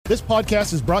This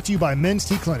podcast is brought to you by Men's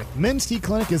T Clinic. Men's T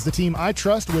Clinic is the team I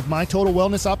trust with my total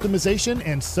wellness optimization,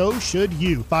 and so should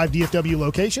you. 5 DFW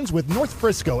locations with North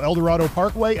Frisco, Eldorado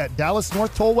Parkway at Dallas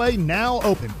North Tollway now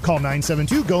open. Call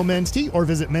 972-GO-MEN'S-T or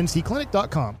visit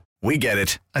mensteclinic.com. We get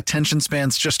it. Attention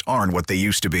spans just aren't what they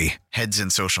used to be. Heads in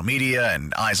social media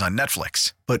and eyes on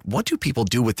Netflix. But what do people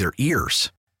do with their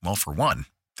ears? Well, for one,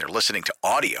 they're listening to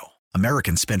audio.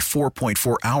 Americans spend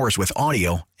 4.4 hours with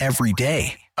audio every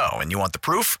day. Oh, and you want the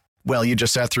proof? Well, you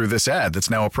just sat through this ad that's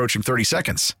now approaching 30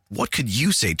 seconds. What could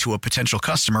you say to a potential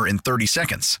customer in 30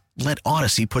 seconds? Let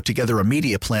Odyssey put together a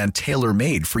media plan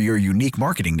tailor-made for your unique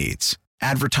marketing needs.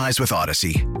 Advertise with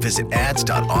Odyssey. Visit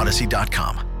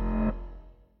ads.odyssey.com.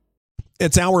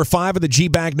 It's hour 5 of the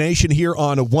G-Bag Nation here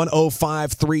on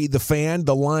 105.3 The Fan.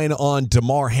 The line on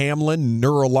Damar Hamlin,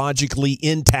 neurologically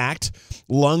intact.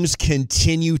 Lungs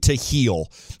continue to heal.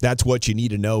 That's what you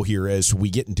need to know here as we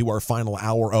get into our final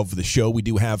hour of the show. We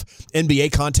do have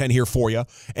NBA content here for you.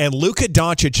 And Luka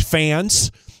Doncic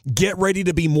fans, get ready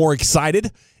to be more excited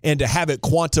and to have it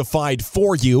quantified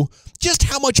for you. Just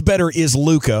how much better is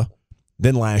Luka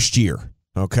than last year,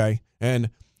 okay?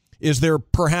 And is there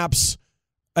perhaps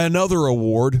another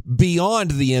award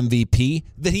beyond the MVP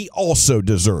that he also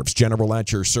deserves? General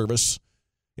at your service.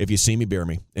 If you see me, bear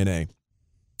me. N.A.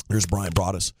 Here's Brian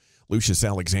Broaddus. Lucius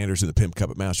Alexander's in the Pimp Cup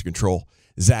at Master Control.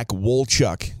 Zach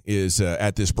Wolchuk is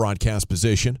at this broadcast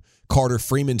position. Carter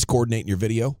Freeman's coordinating your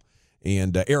video.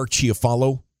 And Eric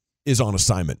Chiafalo is on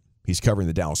assignment. He's covering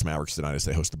the Dallas Mavericks tonight as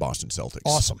they host the Boston Celtics.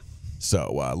 Awesome.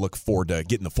 So look forward to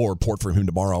getting the full report from him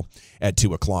tomorrow at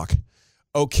 2 o'clock.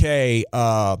 Okay,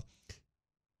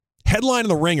 headline in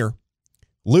the Ringer,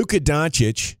 Luka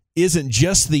Doncic isn't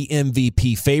just the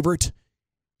MVP favorite,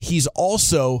 he's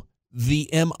also the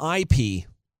MIP.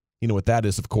 You know what that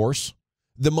is, of course.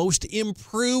 The most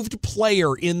improved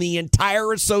player in the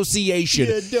entire association.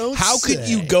 How could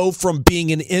you go from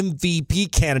being an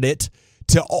MVP candidate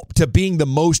to being the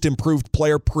most improved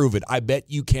player? Prove it. I bet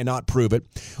you cannot prove it.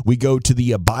 We go to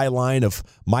the byline of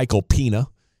Michael Pina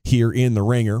here in the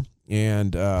Ringer,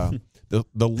 and the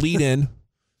lead-in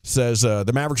says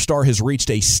the Maverick star has reached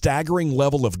a staggering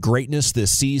level of greatness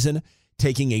this season,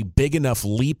 taking a big enough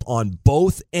leap on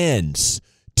both ends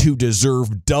to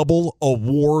deserve double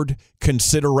award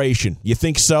consideration. You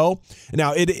think so?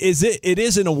 Now, it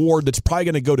is an award that's probably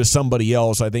going to go to somebody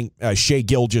else. I think Shai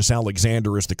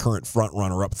Gilgeous-Alexander is the current front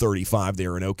runner, up 35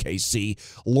 there in OKC.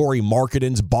 Lauri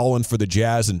Markkanen's balling for the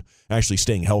Jazz and actually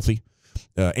staying healthy.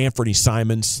 Anthony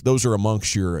Simons, those are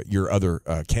amongst your other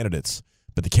candidates.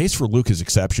 But the case for Luke is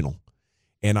exceptional.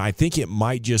 And I think it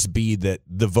might just be that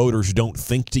the voters don't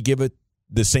think to give it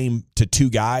the same to two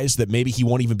guys, that maybe he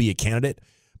won't even be a candidate.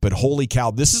 But holy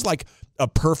cow, this is like a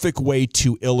perfect way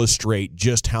to illustrate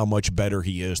just how much better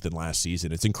he is than last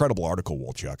season. It's an incredible article,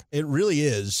 Wolchuk. It really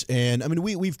is. And, I mean,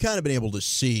 we've kind of been able to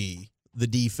see the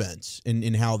defense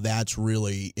and how that's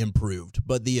really improved.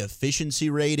 But the efficiency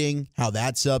rating, how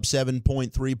that's up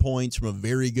 7.3 points from a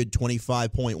very good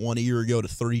 25.1 a year ago to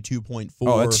 32.4.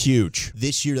 Oh, that's huge.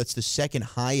 This year, that's the second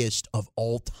highest of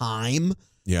all time.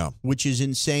 Yeah. Which is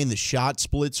insane. The shot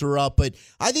splits are up. But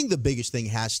I think the biggest thing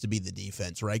has to be the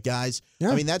defense, right, guys?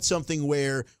 Yeah. I mean, that's something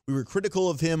where we were critical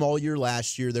of him all year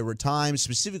last year. There were times,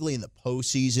 specifically in the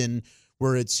postseason,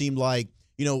 where it seemed like,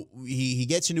 you know, he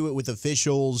gets into it with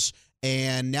officials,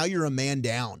 and now you're a man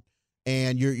down.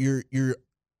 And you're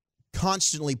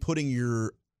constantly putting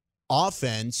your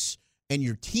offense and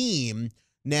your team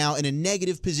now in a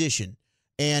negative position.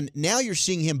 And now you're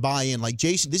seeing him buy in. Like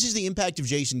Jason, this is the impact of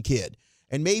Jason Kidd.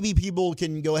 And maybe people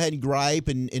can go ahead and gripe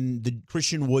and the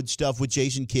Christian Wood stuff with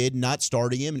Jason Kidd not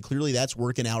starting him, and clearly that's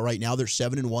working out right now. They're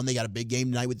 7-1. They got a big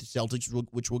game tonight with the Celtics,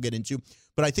 which we'll get into.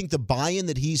 But I think the buy-in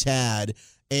that he's had,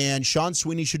 and Sean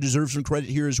Sweeney should deserve some credit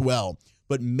here as well,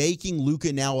 but making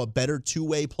Luka now a better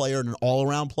two-way player and an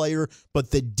all-around player.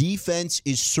 But the defense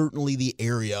is certainly the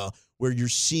area where you're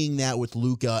seeing that with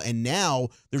Luka, and now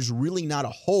there's really not a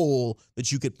hole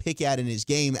that you could pick at in his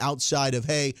game outside of,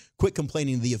 hey, quit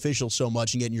complaining to the officials so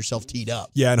much and getting yourself teed up.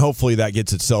 Yeah, and hopefully that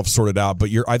gets itself sorted out. But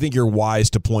I think you're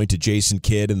wise to point to Jason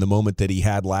Kidd and the moment that he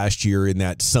had last year in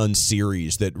that Suns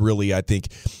series that really, I think,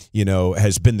 you know,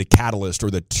 has been the catalyst or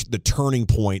the turning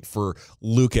point for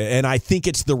Luka. And I think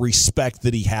it's the respect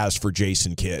that he has for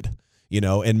Jason Kidd. You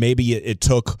know, and maybe it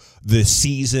took the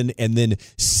season and then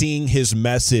seeing his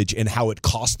message and how it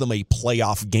cost them a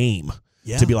playoff game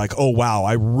to be like, oh, wow,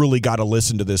 I really got to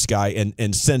listen to this guy.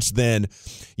 And since then,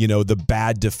 you know, the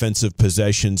bad defensive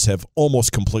possessions have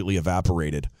almost completely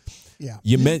evaporated. Yeah.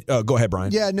 Go ahead,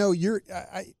 Brian. Yeah, no, you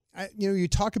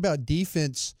talk about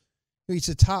defense. He's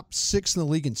the top 6 in the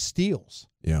league in steals.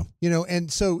 Yeah.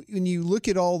 And so when you look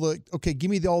at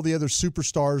give me all the other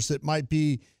superstars that might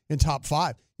be in top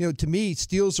 5. To me,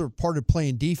 steals are part of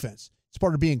playing defense. It's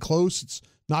part of being close. It's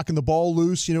knocking the ball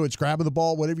loose. It's grabbing the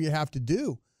ball, whatever you have to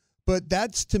do. But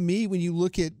that's, to me, when you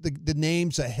look at the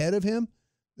names ahead of him,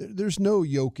 there's no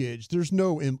Jokic. There's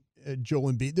no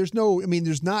Joel Embiid.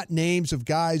 There's not names of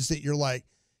guys that you're like,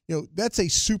 that's a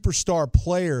superstar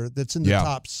player that's in the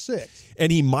top 6.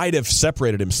 And he might have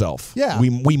separated himself. Yeah.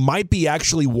 We might be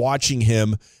actually watching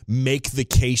him make the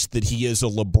case that he is a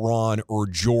LeBron or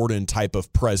Jordan type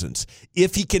of presence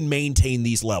if he can maintain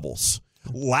these levels.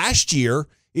 Last year,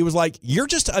 it was like, you're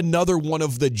just another one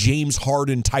of the James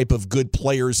Harden type of good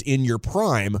players in your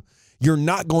prime. You're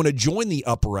not going to join the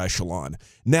upper echelon.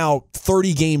 Now,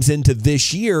 30 games into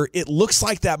this year, it looks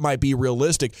like that might be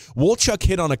realistic. Wolchuk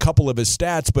hit on a couple of his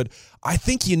stats, but I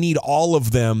think you need all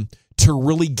of them to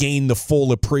really gain the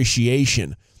full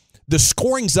appreciation. The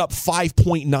scoring's up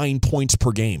 5.9 points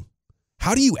per game.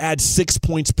 How do you add 6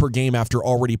 points per game after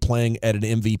already playing at an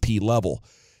MVP level?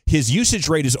 His usage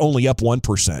rate is only up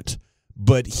 1%,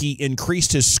 but he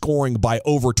increased his scoring by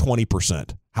over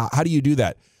 20%. How do you do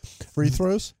that? Free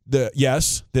throws?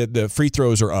 The free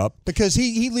throws are up. Because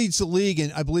he leads the league,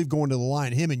 and I believe going to the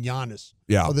line, him and Giannis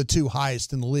are the 2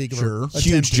 highest in the league. Sure.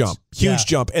 Huge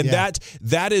jump. And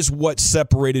that is what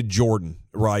separated Jordan,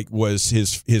 right, was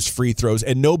his free throws.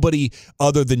 And nobody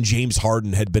other than James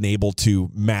Harden had been able to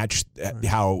match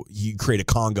how you create a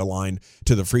conga line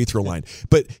to the free throw line.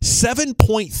 But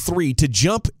 7.3 to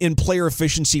jump in player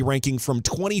efficiency ranking from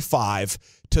 25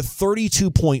 to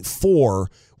 32.4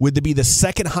 would be the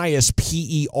second highest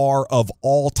PER of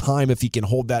all time if he can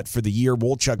hold that for the year.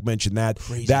 Wolchuk mentioned that.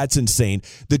 Crazy. That's insane.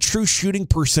 The true shooting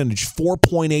percentage,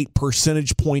 4.8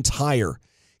 percentage points higher.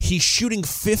 He's shooting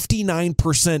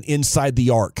 59% inside the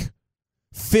arc.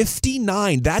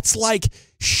 59. That's like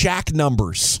Shaq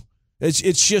numbers.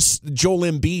 It's just Joel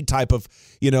Embiid type of,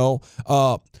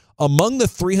 among the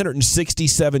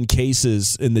 367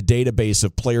 cases in the database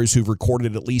of players who've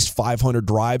recorded at least 500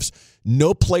 drives,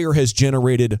 no player has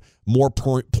generated more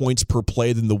points per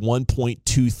play than the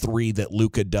 1.23 that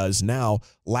Luka does now.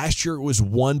 Last year it was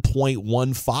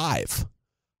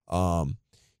 1.15.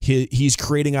 He's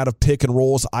creating out of pick and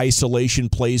rolls, isolation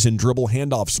plays, and dribble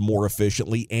handoffs more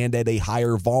efficiently and at a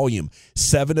higher volume.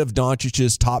 7 of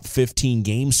Doncic's top 15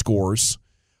 game scores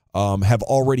have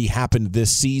already happened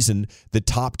this season. The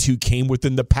top 2 came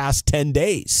within the past 10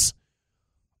 days.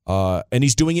 And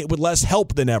he's doing it with less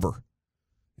help than ever.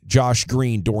 Josh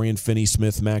Green, Dorian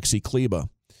Finney-Smith, Maxi Kleber.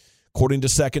 According to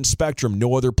Second Spectrum,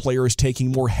 no other player is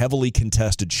taking more heavily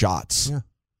contested shots. Yeah.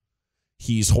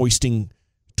 He's hoisting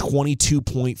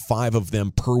 22.5 of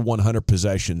them per 100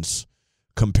 possessions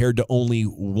compared to only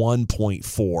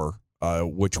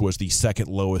 1.4, which was the second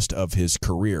lowest of his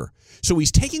career. So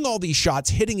he's taking all these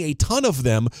shots, hitting a ton of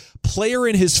them, player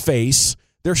in his face.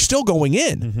 They're still going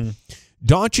in. Mm-hmm.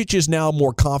 Doncic is now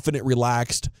more confident,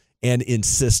 relaxed, and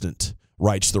insistent,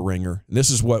 writes The Ringer. And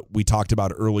this is what we talked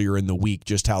about earlier in the week,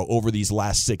 just how over these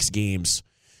last 6 games,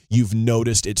 you've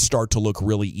noticed it start to look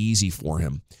really easy for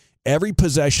him. Every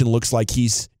possession looks like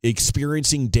he's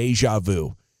experiencing deja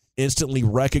vu, instantly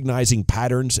recognizing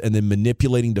patterns and then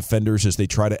manipulating defenders as they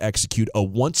try to execute a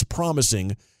once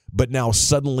promising but now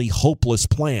suddenly hopeless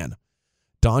plan.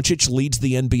 Doncic leads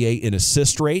the NBA in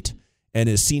assist rate and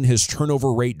has seen his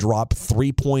turnover rate drop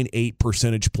 3.8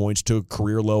 percentage points to a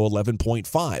career low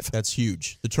 11.5. That's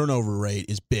huge. The turnover rate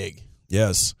is big.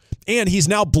 Yes. And he's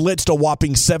now blitzed a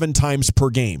whopping 7 times per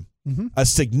game. Mm-hmm. A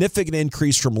significant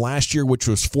increase from last year, which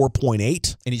was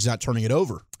 4.8. And he's not turning it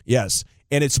over. Yes.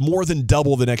 And it's more than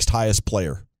double the next highest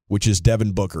player, which is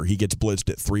Devin Booker. He gets blitzed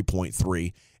at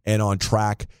 3.3 and on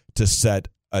track to set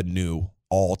a new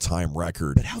all-time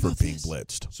record for being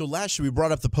blitzed. So last year we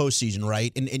brought up the postseason,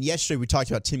 right? And yesterday we talked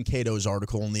about Tim Cato's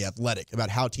article in The Athletic about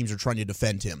how teams are trying to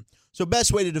defend him. So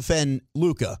best way to defend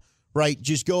Luka, right?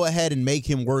 Just go ahead and make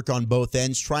him work on both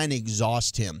ends, try and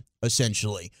exhaust him,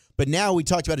 essentially. But now we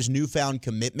talked about his newfound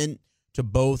commitment to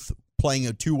both playing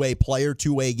a two-way player,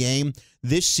 two-way game.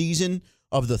 This season,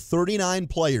 of the 39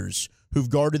 players who've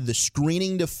guarded the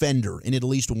screening defender in at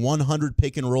least 100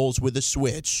 pick and rolls with a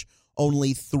switch,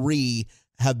 only 3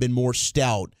 have been more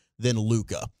stout than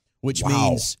Luka, which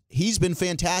means he's been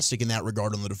fantastic in that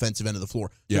regard on the defensive end of the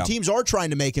floor. So teams are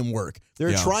trying to make him work.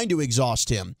 They're trying to exhaust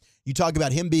him. You talk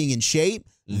about him being in shape.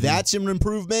 Mm-hmm. That's an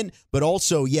improvement. But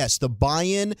also, yes, the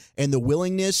buy-in and the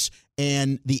willingness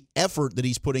and the effort that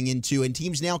he's putting into, and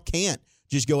teams now can't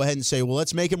just go ahead and say, well,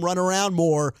 let's make him run around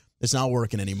more. It's not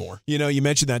working anymore. You know, you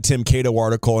mentioned that Tim Cato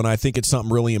article, and I think it's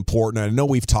something really important. I know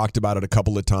we've talked about it a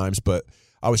couple of times, but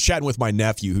I was chatting with my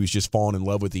nephew who's just fallen in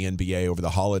love with the NBA over the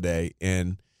holiday,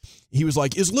 and he was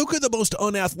like, is Luka the most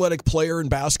unathletic player in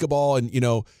basketball? And,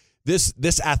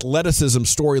 this athleticism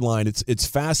storyline, it's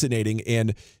fascinating.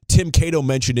 And Tim Cato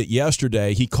mentioned it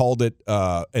yesterday. He called it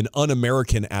an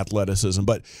un-American athleticism.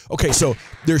 But, okay, so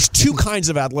there's two kinds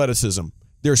of athleticism.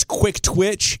 There's quick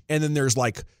twitch, and then there's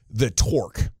like the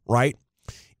torque, right?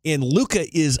 And Luka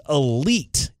is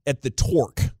elite at the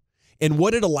torque. And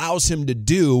what it allows him to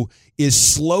do is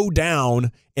slow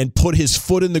down and put his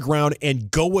foot in the ground and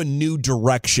go a new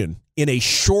direction in a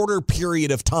shorter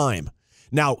period of time.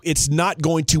 Now, it's not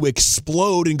going to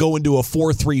explode and go into a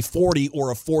 4.340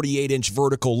 or a 48-inch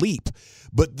vertical leap,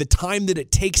 but the time that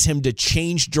it takes him to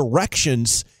change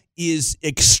directions is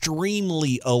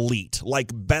extremely elite,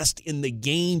 like best in the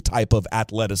game type of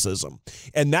athleticism.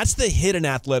 And that's the hidden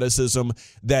athleticism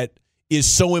that is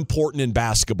so important in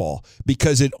basketball,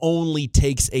 because it only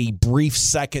takes a brief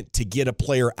second to get a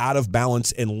player out of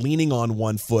balance and leaning on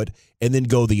one foot and then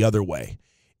go the other way.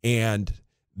 And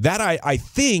that I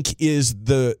think is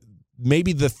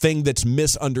maybe the thing that's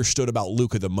misunderstood about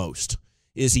Luka the most,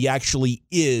 is he actually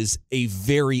is a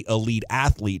very elite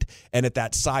athlete. And at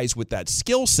that size with that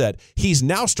skill set, he's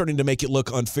now starting to make it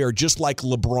look unfair, just like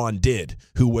LeBron did,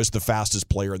 who was the fastest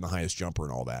player and the highest jumper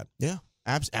and all that. Yeah,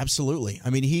 absolutely. I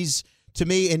mean, he's, to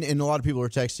me, and a lot of people are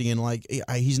texting in like,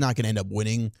 he's not going to end up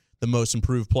winning the most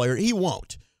improved player. He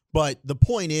won't. But the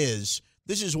point is,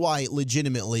 this is why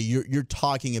legitimately you're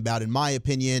talking about, in my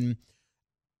opinion,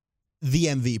 the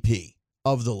MVP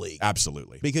of the league.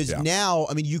 Absolutely. Because now,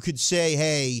 I mean, you could say,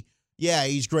 hey, yeah,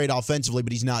 he's great offensively,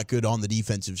 but he's not good on the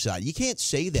defensive side. You can't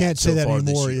say that. Can't say that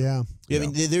anymore, yeah. I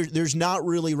mean, there's not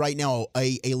really right now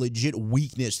a legit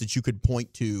weakness that you could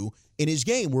point to in his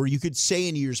game where you could say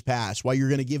in years past why you're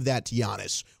going to give that to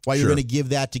Giannis, why you're going to give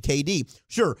that to KD.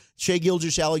 Sure, Shai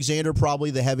Gilgeous-Alexander, probably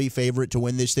the heavy favorite to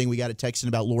win this thing. We got a text in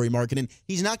about Lauri Markkanen.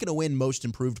 He's not going to win most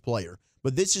improved player.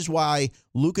 But this is why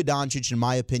Luka Doncic, in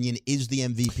my opinion, is the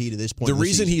MVP to this point. The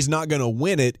reason he's not going to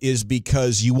win it is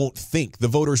because you won't think. The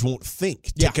voters won't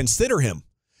think to consider him.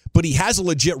 But he has a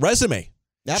legit resume.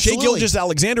 Absolutely. Shai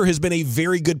Gilgeous-Alexander has been a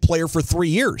very good player for 3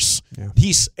 years. Yeah.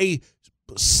 He's a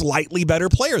slightly better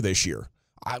player this year.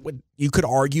 You could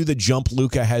argue the jump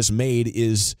Luka has made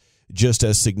is just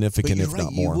as significant, if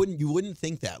not more. You wouldn't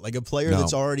think that. Like a player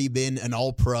that's already been an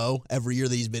all-pro every year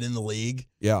that he's been in the league,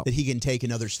 that he can take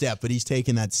another step, but he's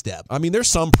taken that step. I mean, there's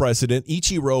some precedent.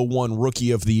 Ichiro won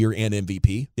Rookie of the Year and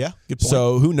MVP. Yeah, good point.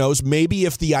 So who knows? Maybe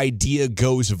if the idea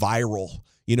goes viral,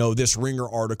 this Ringer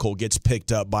article gets picked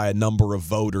up by a number of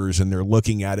voters and they're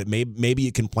looking at it, maybe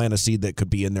it can plant a seed that could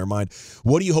be in their mind.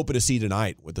 What are you hoping to see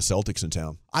tonight with the Celtics in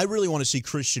town? I really want to see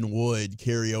Christian Wood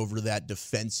carry over that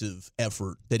defensive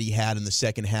effort that he had in the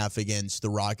second half against the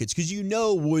Rockets, because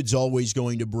Wood's always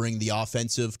going to bring the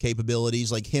offensive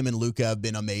capabilities. Like him and Luka have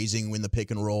been amazing in the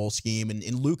pick and roll scheme.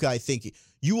 And Luka, I think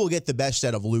you will get the best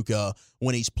out of Luka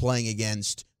when he's playing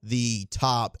against the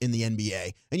top in the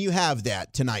NBA. And you have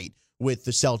that tonight with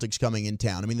the Celtics coming in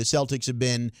town. I mean, the Celtics have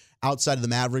been, outside of the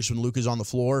Mavericks when Luka's on the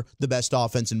floor, the best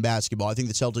offense in basketball. I think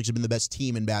the Celtics have been the best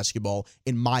team in basketball,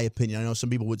 in my opinion. I know some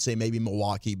people would say maybe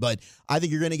Milwaukee, but I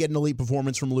think you're going to get an elite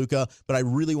performance from Luka, but I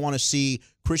really want to see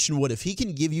Christian Wood. If he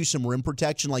can give you some rim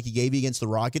protection like he gave you against the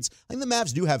Rockets, I think the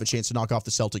Mavs do have a chance to knock off the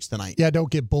Celtics tonight. Yeah,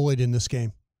 don't get bullied in this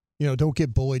game. Don't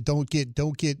get bullied. Don't get.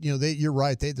 You're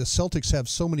right. The Celtics have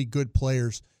so many good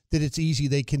players that it's easy.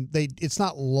 It's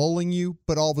not lulling you,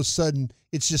 but all of a sudden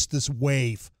it's just this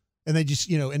wave, and they just,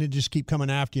 and it just keep coming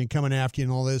after you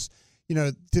and all this.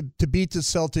 To beat the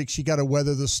Celtics, you got to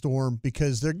weather the storm,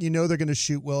 because they're going to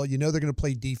shoot well, they're going to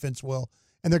play defense well,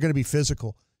 and they're going to be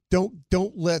physical.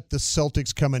 Don't let the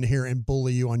Celtics come in here and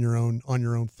bully you on your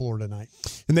own floor tonight.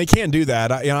 And they can do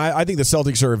that. I think the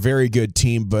Celtics are a very good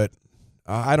team, but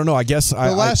I don't know. I guess the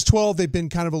last 12 they've been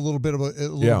kind of a little bit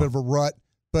of a rut.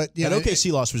 But that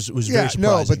OKC loss was very surprising.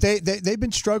 No, but they've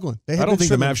been struggling. I don't think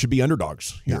the Mavs should be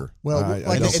underdogs here. Yeah. Well,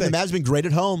 and the Mavs have been great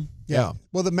at home. Yeah.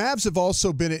 Well, the Mavs have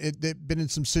also been in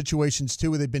some situations too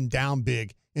where they've been down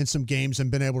big in some games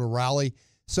and been able to rally.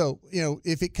 So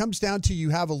if it comes down to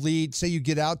you have a lead, say you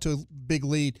get out to a big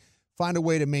lead, find a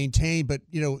way to maintain. But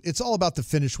it's all about the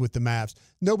finish with the Mavs.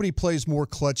 Nobody plays more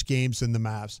clutch games than the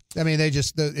Mavs. I mean,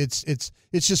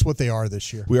 it's just what they are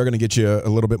this year. We are going to get you a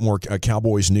little bit more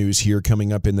Cowboys news here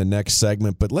coming up in the next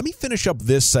segment. But let me finish up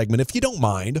this segment, if you don't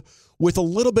mind, with a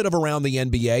little bit of around the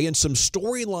NBA and some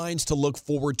storylines to look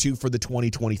forward to for the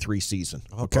 2023 season.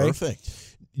 Okay, perfect.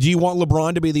 Do you want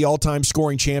LeBron to be the all-time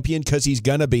scoring champion? Because he's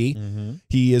going to be. Mm-hmm.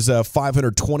 He is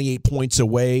 528 points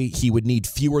away. He would need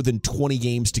fewer than 20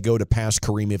 games to go to pass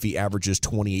Kareem if he averages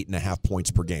 28.5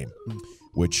 points per game.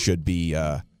 which should be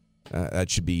that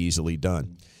should be easily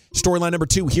done. Storyline number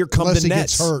 2, here come Unless the he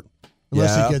Nets. Gets hurt.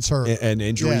 Unless he gets hurt. And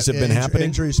injuries have been happening.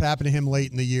 Injuries happen to him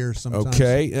late in the year sometimes.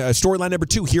 Okay. Storyline number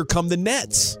 2, here come the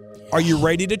Nets. Are you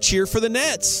ready to cheer for the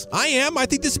Nets? I am. I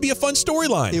think this would be a fun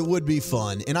storyline. It would be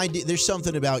fun. And there's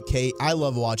something about I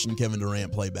love watching Kevin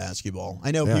Durant play basketball.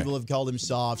 I know people have called him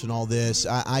soft and all this.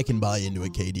 I can buy into a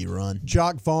KD run.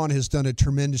 Jacques Vaughn has done a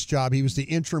tremendous job. He was the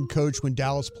interim coach when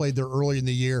Dallas played there early in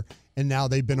the year, and now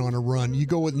they've been on a run. You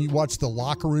go and you watch the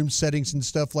locker room settings and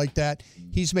stuff like that.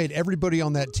 He's made everybody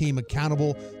on that team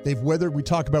accountable. We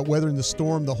talk about weathering the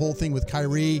storm, the whole thing with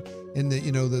Kyrie and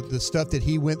the stuff that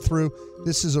he went through.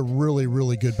 This is a really,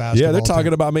 really good basketball Yeah, they're talking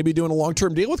team. about maybe doing a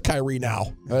long-term deal with Kyrie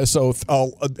now. So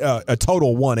a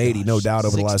total 180, no doubt,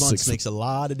 over the last 6 months makes a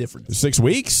lot of difference. 6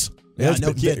 weeks? Yeah, it's no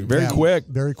been kidding. Very quick.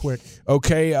 Very quick.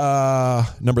 Okay,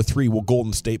 number 3, will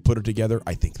Golden State put it together?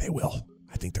 I think they will.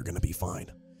 I think they're going to be fine.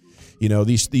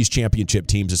 These championship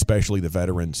teams, especially the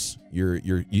veterans,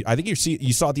 I think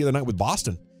you saw it the other night with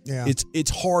Boston. Yeah. It's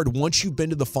hard once you've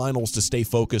been to the finals to stay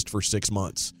focused for 6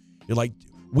 months. You're like,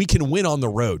 we can win on the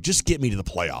road. Just get me to the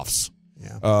playoffs.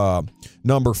 Yeah.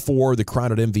 Number 4, the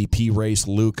crowded MVP race,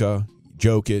 Luka,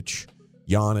 Jokic,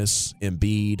 Giannis,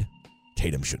 Embiid.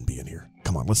 Tatum shouldn't be in here.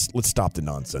 Come on, let's stop the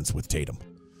nonsense with Tatum.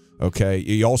 Okay,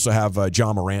 you also have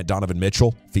John Morant, Donovan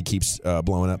Mitchell, if he keeps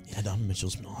blowing up. Yeah, Donovan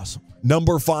Mitchell's been awesome.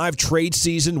 Number 5, trade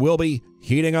season will be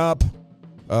heating up.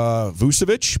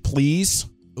 Vucevic, please.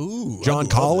 Ooh, John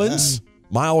Collins,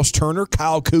 Miles Turner,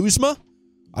 Kyle Kuzma.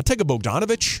 I'll take a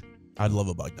Bogdanovich. I'd love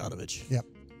a Bogdanovich. Yep.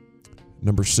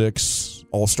 Number 6,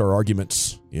 all-star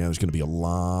arguments. Yeah, there's going to be a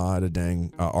lot of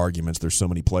dang arguments. There's so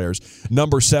many players.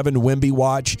 Number 7, Wemby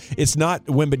watch. It's not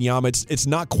Wembanyama. It's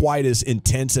not quite as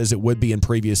intense as it would be in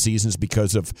previous seasons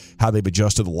because of how they've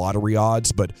adjusted the lottery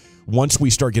odds. But once we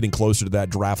start getting closer to that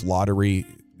draft lottery,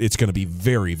 it's going to be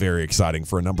very, very exciting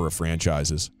for a number of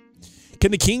franchises.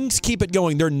 Can the Kings keep it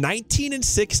going? They're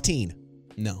 19-16.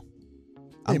 No.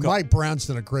 Hey, Mike Brown's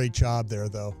done a great job there,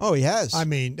 though. Oh, he has. I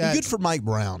mean, good for Mike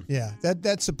Brown. Yeah,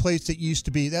 that's a place that used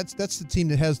to be. That's the team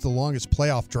that has the longest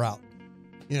playoff drought.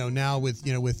 Now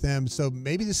with them. So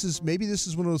maybe this is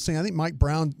one of those things. I think Mike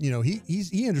Brown,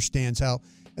 he understands how,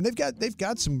 and they've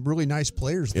got some really nice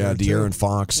players there. Yeah, De'Aaron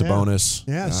Fox, Sabonis.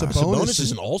 Yeah, Sabonis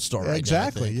is an all-star. Right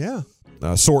exactly. now,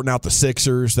 yeah. Sorting out the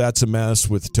Sixers, that's a mess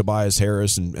with Tobias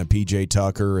Harris and PJ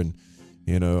Tucker and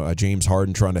James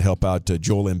Harden trying to help out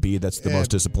Joel Embiid. That's the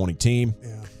most disappointing team.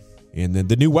 Yeah. And then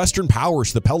the new Western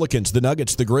Powers, the Pelicans, the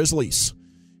Nuggets, the Grizzlies.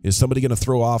 Is somebody going to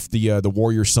throw off the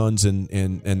Warriors, Suns, and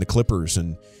the Clippers,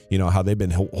 and how they've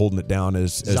been holding it down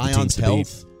as the teams to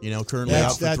beat? Currently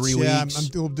out for 3 weeks. I'm a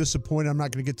little disappointed. I'm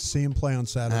not going to get to see him play on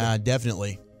Saturday.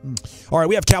 Definitely. All right,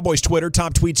 we have Cowboys Twitter.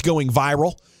 Top tweets going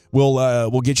viral.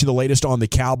 We'll get you the latest on the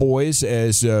Cowboys.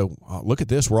 As look at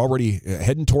this, we're already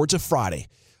heading towards a Friday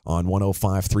on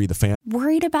 105.3 The Fan.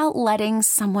 Worried about letting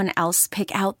someone else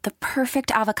pick out the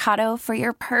perfect avocado for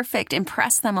your perfect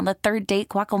impress them on the third date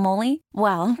guacamole?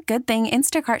 Well, good thing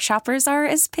Instacart shoppers are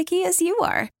as picky as you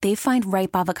are. They find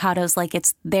ripe avocados like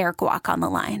it's their guac on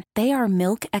the line. They are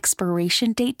milk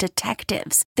expiration date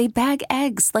detectives. They bag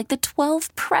eggs like the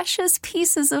 12 precious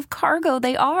pieces of cargo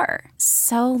they are.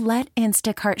 So let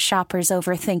Instacart shoppers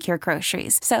overthink your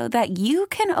groceries so that you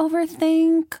can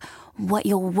overthink what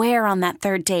you'll wear on that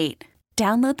third date.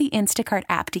 Download the Instacart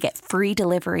app to get free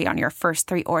delivery on your first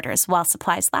 3 orders while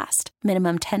supplies last.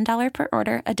 Minimum $10 per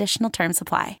order. Additional terms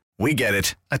apply. We get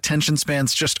it. Attention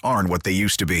spans just aren't what they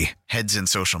used to be. Heads in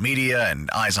social media and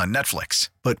eyes on Netflix.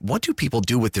 But what do people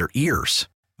do with their ears?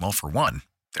 Well, for one,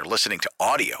 they're listening to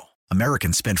audio.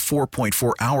 Americans spend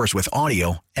 4.4 hours with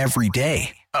audio every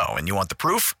day. Oh, and you want the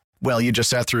proof? Well, you just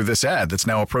sat through this ad that's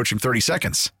now approaching 30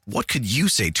 seconds. What could you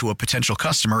say to a potential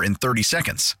customer in 30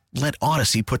 seconds? Let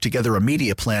Odyssey put together a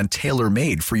media plan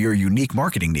tailor-made for your unique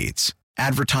marketing needs.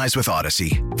 Advertise with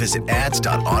Odyssey. Visit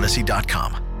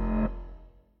ads.odyssey.com.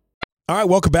 All right,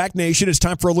 welcome back, Nation. It's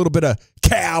time for a little bit of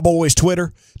Cowboys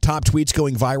Twitter. Top tweets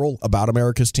going viral about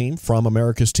America's team from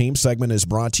America's team. Segment is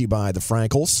brought to you by the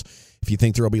Frankels. If you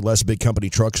think there will be less big company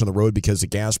trucks on the road because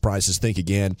of gas prices, think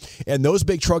again. And those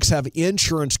big trucks have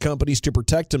insurance companies to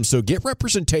protect them, so get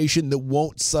representation that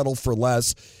won't settle for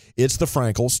less. It's the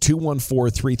Frankels,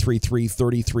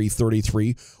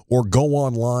 214-333-3333, or go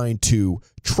online to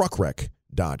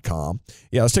truckwreck.com.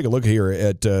 Yeah, let's take a look here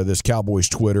at this Cowboys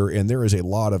Twitter, and there is a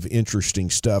lot of interesting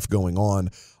stuff going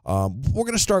on. We're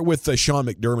going to start with Sean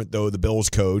McDermott, though, the Bills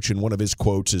coach, and one of his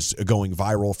quotes is going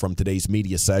viral from today's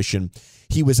media session.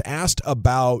 He was asked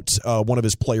about one of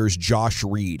his players, Josh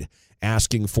Reed,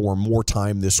 asking for more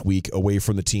time this week away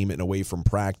from the team and away from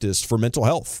practice for mental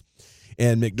health.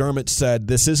 And McDermott said,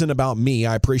 "This isn't about me.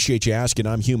 I appreciate you asking.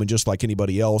 I'm human just like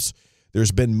anybody else.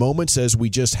 There's been moments, as we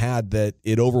just had, that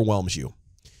it overwhelms you.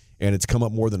 And it's come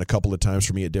up more than a couple of times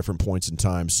for me at different points in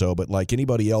time. So, but like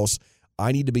anybody else,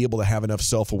 I need to be able to have enough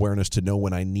self-awareness to know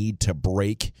when I need to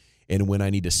break and when I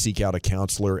need to seek out a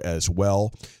counselor as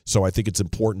well. So I think it's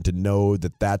important to know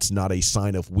that that's not a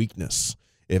sign of weakness.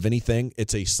 If anything,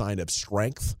 it's a sign of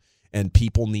strength, and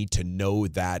people need to know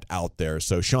that out there."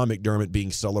 So Sean McDermott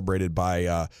being celebrated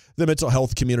by the mental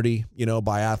health community,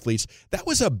 by athletes, that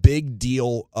was a big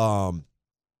deal.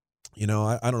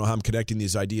 I don't know how I'm connecting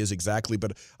these ideas exactly,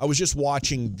 but I was just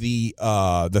watching the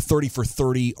 30 for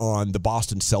 30 on the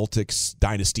Boston Celtics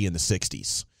dynasty in the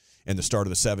 60s and the start of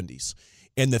the 70s.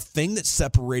 And the thing that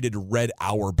separated Red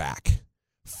Auerbach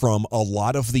from a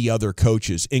lot of the other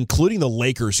coaches, including the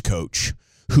Lakers coach,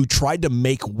 who tried to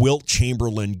make Wilt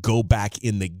Chamberlain go back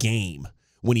in the game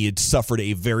when he had suffered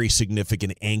a very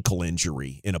significant ankle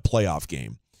injury in a playoff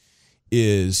game,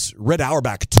 is Red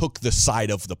Auerbach took the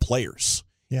side of the players.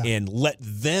 Yeah. And let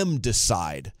them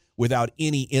decide without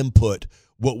any input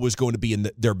what was going to be in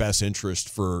their best interest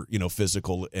for,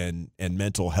 physical and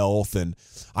mental health. And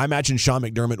I imagine Sean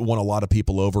McDermott won a lot of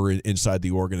people over inside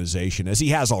the organization, as he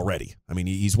has already. I mean,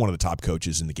 he's one of the top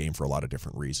coaches in the game for a lot of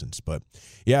different reasons. But,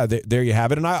 yeah, there you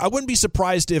have it. And I wouldn't be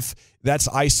surprised if that's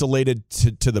isolated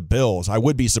to the Bills. I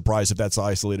would be surprised if that's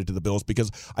isolated to the Bills,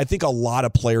 because I think a lot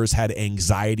of players had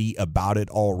anxiety about it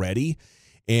already.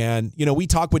 And, we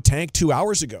talked with Tank 2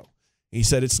 hours ago. He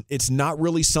said it's not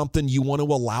really something you want to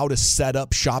allow to set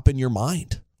up shop in your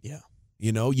mind. Yeah.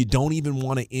 You don't even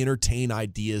want to entertain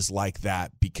ideas like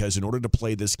that, because in order to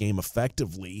play this game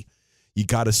effectively, you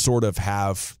got to sort of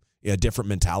have a different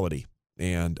mentality.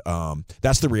 And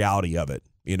that's the reality of it.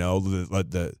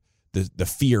 The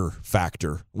fear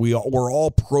factor. We're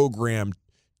all programmed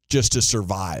just to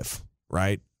survive,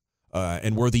 right?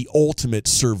 And we're the ultimate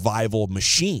survival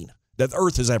machine that the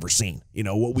Earth has ever seen,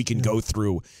 what we can go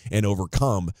through and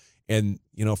overcome. And,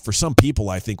 for some people,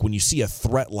 I think when you see a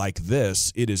threat like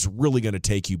this, it is really going to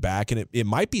take you back. And it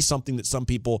might be something that some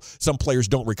players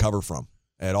don't recover from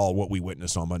at all, what we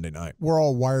witnessed on Monday night. We're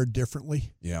all wired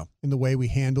differently. Yeah. In the way we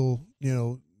handle,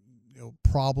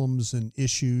 problems and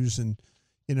issues and,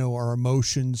 our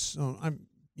emotions.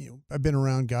 I've been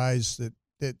around guys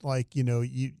that like,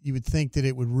 you would think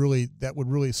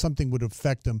that something would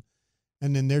affect them.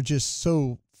 And then they're just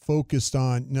so focused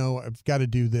on, no, I've got to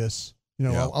do this.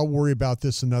 I'll worry about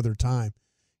this another time.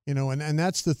 And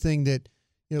that's the thing that,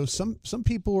 some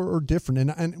people are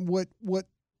different. And what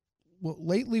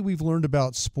lately we've learned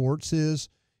about sports is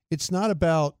it's not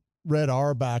about Red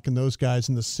Auerbach and those guys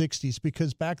in the 60s,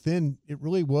 because back then it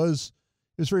was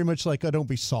very much like, oh, don't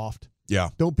be soft. Yeah.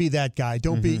 Don't be that guy.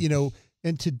 Don't be,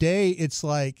 and today it's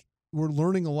like we're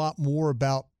learning a lot more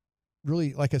about,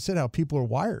 really, like I said, how people are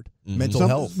wired. Mm-hmm.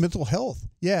 Mental health.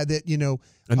 Yeah, that,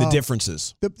 and the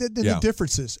differences. The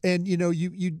differences. And,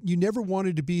 you never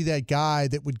wanted to be that guy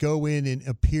that would go in and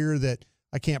appear that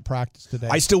I can't practice today.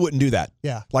 I still wouldn't do that.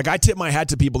 Yeah. Like, I tip my hat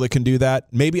to people that can do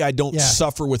that. Maybe I don't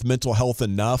suffer with mental health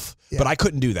enough, but I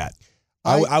couldn't do that.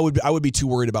 I would be too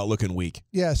worried about looking weak.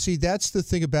 Yeah, see, that's the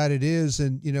thing about it is,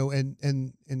 and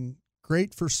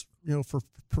great for, for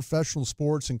professional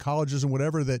sports and colleges and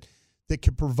whatever that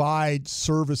can provide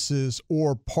services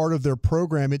or part of their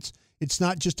program. It's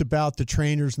not just about the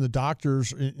trainers and the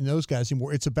doctors and those guys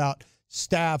anymore. It's about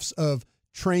staffs of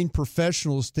trained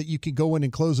professionals that you can go in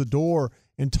and close a door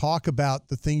and talk about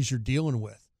the things you're dealing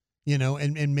with,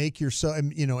 and make yourself,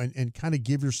 and kind of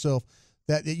give yourself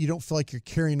that you don't feel like you're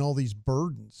carrying all these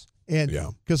burdens. And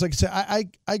because, like I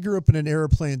said, I grew up in an era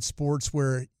playing sports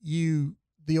where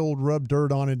the old rub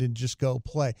dirt on it and just go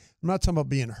play. I'm not talking about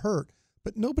being hurt,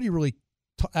 but nobody really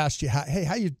asked you, hey,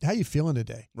 how you feeling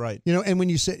today? Right. And when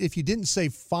you said, if you didn't say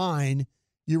fine,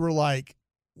 you were like,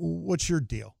 what's your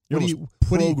deal? You're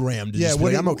programmed.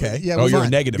 I'm okay. Yeah. You're a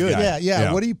negative guy.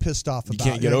 Yeah. What are you pissed off about?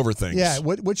 You can't get over things. Yeah.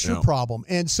 What's your problem?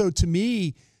 And so to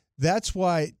me, that's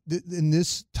why in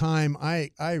this time,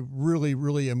 I really,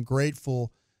 really am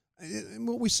grateful.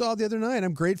 What we saw the other night,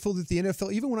 I'm grateful that the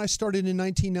NFL, even when I started in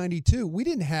 1992, we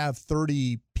didn't have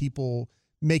 30 people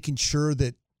making sure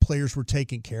that players were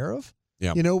taken care of.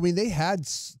 Yeah. They had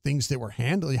things that were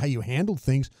handled, how you handled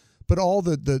things, but all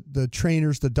the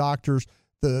trainers, the doctors,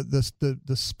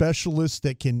 the specialists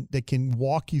that can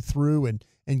walk you through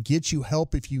and get you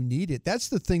help if you need it. That's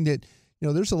the thing that,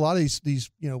 there's a lot of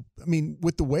these,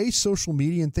 with the way social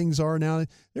media and things are now,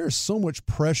 there is so much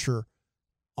pressure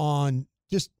on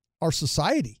just our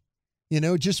society.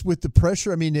 just with the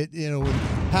pressure. I mean,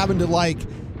 having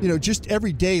to just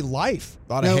everyday life.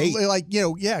 A lot of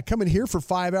hate. Coming here for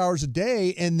 5 hours a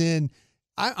day. And then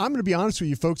I'm going to be honest with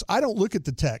you folks. I don't look at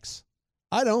the texts.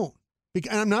 I don't.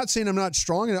 And I'm not saying I'm not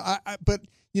strong, but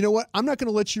you know what? I'm not going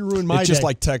to let you ruin my day. It's just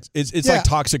like text. It's like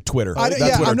toxic Twitter. That's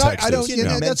what our text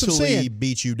is. That's what I'm saying.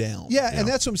 Beat you down. Yeah, and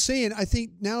that's what I'm saying. I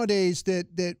think nowadays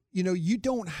that you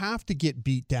don't have to get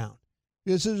beat down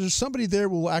because there's somebody there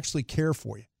who will actually care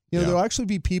for you. There'll actually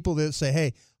be people that say,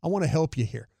 "Hey, I want to help you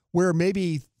here." Where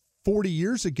maybe 40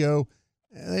 years ago,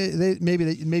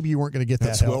 maybe you weren't going to get that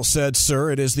That's help. Well said,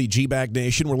 sir. It is the G-Bag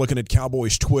Nation. We're looking at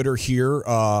Cowboys Twitter here.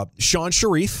 Sean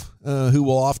Sharif, who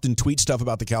will often tweet stuff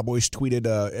about the Cowboys, tweeted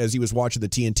as he was watching the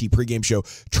TNT pregame show,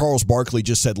 Charles Barkley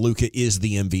just said Luka is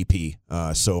the MVP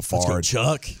so far. Let's go,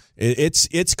 Chuck.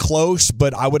 It's close,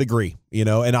 but I would agree.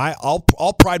 And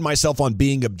I'll pride myself on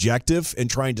being objective and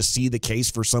trying to see the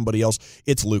case for somebody else.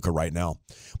 It's Luka right now.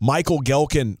 Michael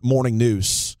Gelkin, Morning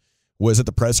News, was at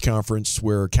the press conference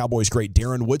where Cowboys great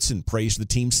Darren Woodson praised the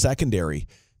team's secondary.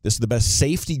 This is the best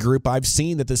safety group I've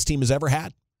seen that this team has ever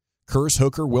had. Kearse,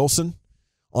 Hooker, Wilson.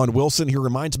 On Wilson, he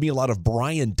reminds me a lot of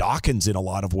Brian Dawkins in a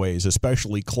lot of ways,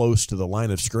 especially close to the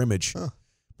line of scrimmage.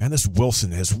 Man, this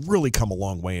Wilson has really come a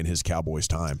long way in his Cowboys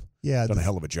time. Yeah. Done a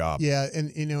hell of a job. Yeah,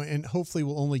 and hopefully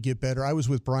will only get better. I was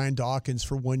with Brian Dawkins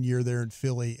for 1 year there in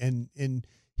Philly, and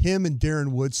him and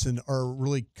Darren Woodson are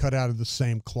really cut out of the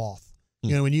same cloth.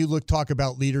 When you talk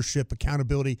about leadership,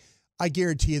 accountability, I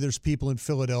guarantee you there's people in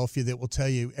Philadelphia that will tell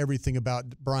you everything about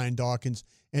Brian Dawkins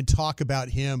and talk about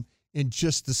him in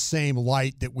just the same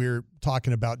light that we're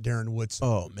talking about Darren Woodson.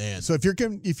 Oh man! So if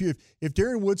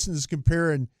Darren Woodson is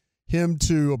comparing him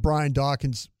to Brian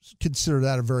Dawkins, consider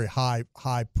that a very high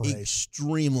praise.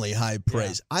 Extremely high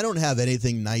praise. Yeah. I don't have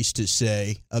anything nice to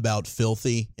say about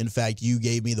Filthy. In fact, you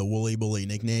gave me the Wooly Bully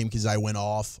nickname because I went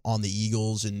off on the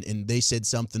Eagles, and they said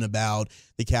something about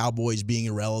the Cowboys being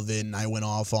irrelevant, and I went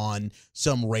off on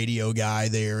some radio guy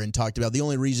there and talked about the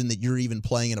only reason that you're even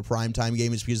playing in a primetime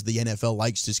game is because the NFL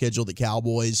likes to schedule the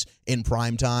Cowboys in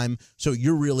primetime, so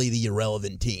you're really the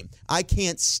irrelevant team. I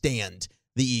can't stand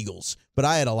the Eagles, but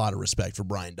I had a lot of respect for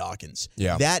Brian Dawkins.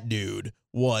 Yeah. That dude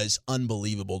was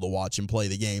unbelievable to watch him play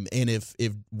the game. And if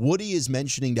Woody is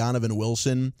mentioning Donovan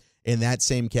Wilson in that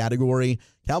same category,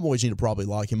 Cowboys need to probably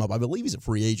lock him up. I believe he's a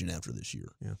free agent after this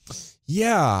year.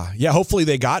 Yeah. Hopefully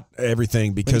they got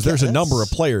everything because there's a number of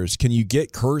players. Can you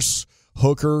get Kearse,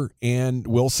 Hooker, and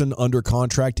Wilson under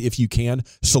contract? If you can,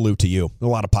 salute to you. A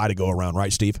lot of pie to go around,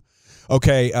 right, Steve?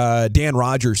 Okay, Dan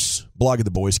Rogers, Blog of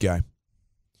the Boys guy,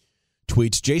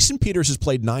 tweets, Jason Peters has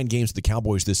played 9 games with the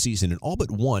Cowboys this season, and all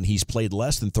but one, he's played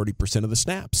less than 30% of the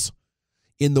snaps.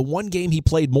 In the one game he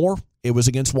played more, it was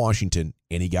against Washington,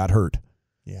 and he got hurt.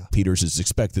 Yeah. Peters is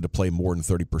expected to play more than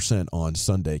 30% on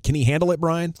Sunday. Can he handle it,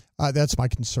 Brian? That's my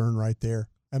concern right there.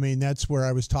 I mean, that's where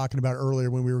I was talking about earlier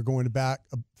when we were going back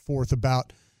and forth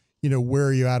about, where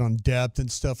are you at on depth and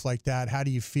stuff like that? How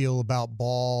do you feel about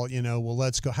Ball?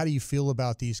 Let's go. How do you feel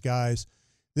about these guys?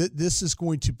 This is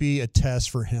going to be a test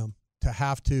for him to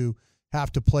have to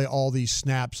play all these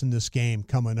snaps in this game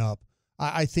coming up.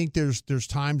 I think there's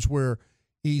times where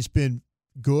he's been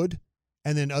good,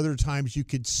 and then other times you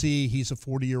could see he's a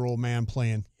 40-year-old man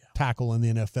playing tackle in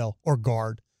the NFL or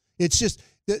guard. It's just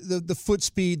the foot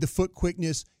speed, the foot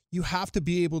quickness. You have to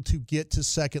be able to get to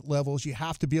second levels. You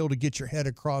have to be able to get your head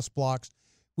across blocks.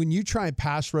 When you try and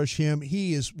pass rush him,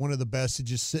 he is one of the best at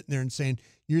just sitting there and saying,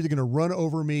 you're either going to run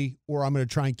over me or I'm going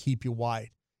to try and keep you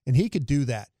wide. And he could do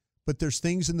that. But there's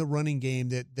things in the running game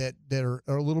that are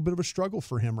a little bit of a struggle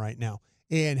for him right now.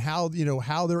 And how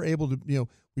they're able to,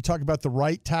 we talk about the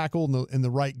right tackle and the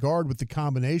right guard with the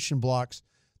combination blocks.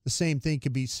 The same thing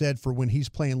could be said for when he's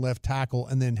playing left tackle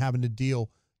and then having to deal,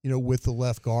 with the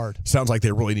left guard. Sounds like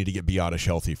they really need to get Biadasz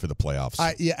healthy for the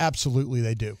playoffs. Yeah, absolutely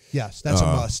they do. Yes, that's a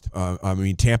must. I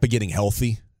mean, Tampa getting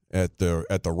healthy at the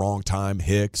wrong time.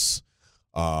 Hicks,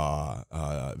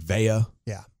 Vea,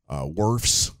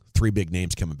 Wirfs. 3 big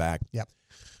names coming back. Yep.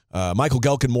 Michael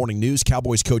Gelkin, Morning News.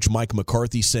 Cowboys coach Mike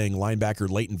McCarthy saying linebacker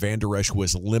Leighton Vander Esch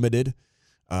was limited,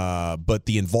 but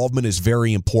the involvement is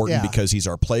very important because he's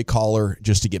our play caller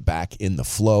just to get back in the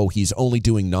flow. He's only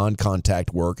doing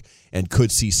non-contact work and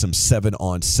could see some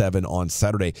 7-on-7 on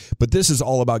Saturday. But this is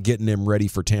all about getting him ready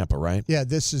for Tampa, right? Yeah,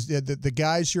 this is the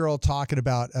guys you're all talking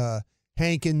about,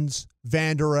 Hankins,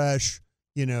 Vander Esch,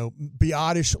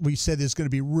 Biadasz, we said is going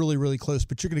to be really, really close,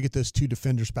 but you're going to get those 2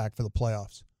 defenders back for the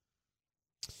playoffs.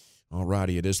 All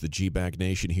righty, it is the G-Bag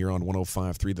Nation here on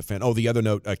 105.3 The Fan. Oh, the other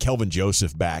note, Kelvin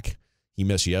Joseph back. He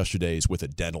missed yesterday's with a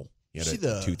dental. He had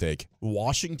a toothache.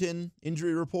 Washington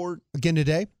injury report? Again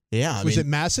today? Yeah. Was it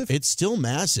massive? It's still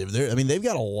massive. They've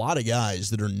got a lot of guys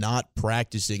that are not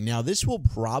practicing. Now, this will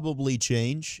probably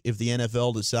change if the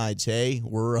NFL decides, hey,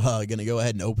 we're going to go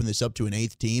ahead and open this up to an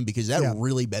 8th team, because that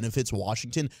really benefits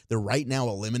Washington. They're right now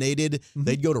eliminated. Mm-hmm.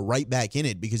 They'd go to right back in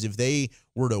it, because if they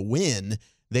were to win,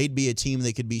 they'd be a team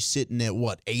that could be sitting at,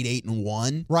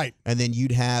 8-8-1? Right. And then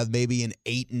you'd have maybe an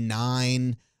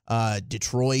 8-9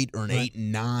 Detroit, or an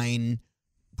 8-9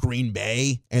 Green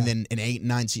Bay, and then an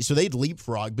 8-9 seed. So they'd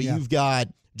leapfrog, but you've got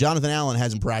Jonathan Allen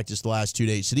hasn't practiced the last 2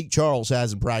 days. Sadiq Charles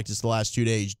hasn't practiced the last 2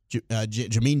 days.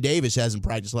 Jamin Davis hasn't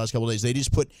practiced the last couple of days. They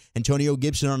just put Antonio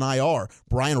Gibson on IR.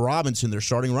 Brian Robinson, their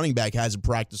starting running back, hasn't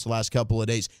practiced the last couple of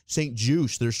days. St.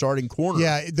 Juice, their starting corner.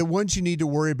 Yeah, the ones you need to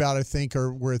worry about, I think,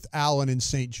 are with Allen and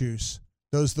St. Juice.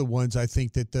 Those are the ones I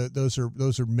think that those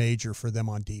are major for them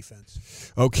on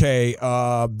defense. Okay,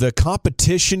 the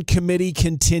competition committee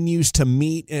continues to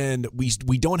meet, and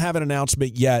we don't have an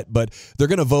announcement yet, but they're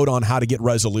going to vote on how to get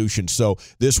resolution. So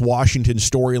this Washington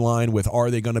storyline with,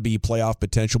 are they going to be playoff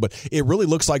potential? But it really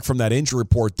looks like from that injury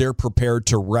report, they're prepared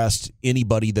to rest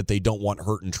anybody that they don't want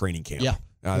hurt in training camp. Yeah.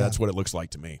 That's what it looks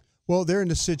like to me. Well, they're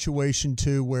in a situation,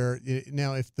 too, where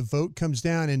now if the vote comes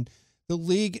down and the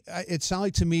league, it sounds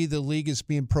like to me the league is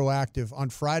being proactive. On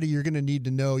Friday, you're going to need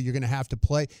to know you're going to have to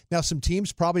play. Now, some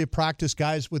teams probably have practiced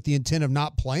guys with the intent of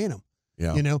not playing them.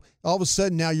 Yeah. You know, all of a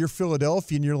sudden now you're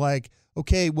Philadelphia and you're like,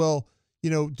 okay, well,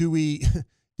 do we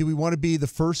want to be the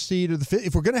 1st seed or the 5th?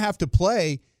 If we're going to have to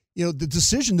play, the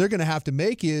decision they're going to have to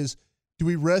make is, do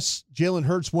we rest Jalen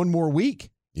Hurts one more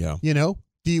week? Yeah. Do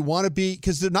you want to be,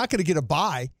 because they're not going to get a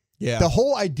bye. Yeah. The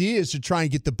whole idea is to try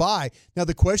and get the bye. Now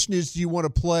the question is, do you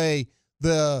want to play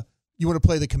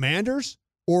the Commanders,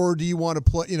 or do you want to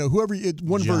play whoever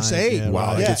 1 versus 8? Yeah,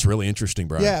 wow, that gets really interesting,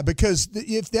 Brian. Yeah, because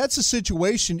if that's a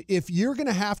situation, if you're going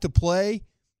to have to play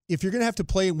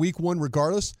in week 1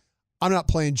 regardless, I'm not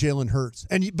playing Jalen Hurts.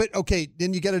 But okay,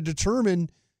 then you got to determine.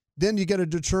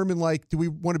 Like, do we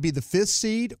want to be the 5th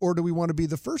seed or do we want to be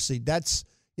the 1st seed? That's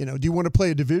do you want to play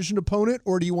a division opponent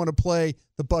or do you want to play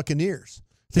the Buccaneers?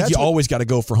 I think you always got to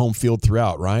go for home field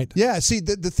throughout, right? Yeah. See,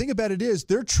 the thing about it is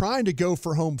they're trying to go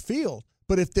for home field,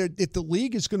 but if the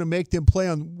league is going to make them play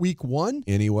on week 1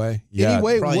 anyway,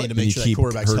 probably need to make sure that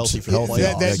quarterback's healthy for the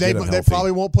playoffs. They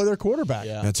probably won't play their quarterback.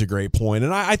 Yeah. That's a great point,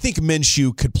 and I think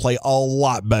Minshew could play a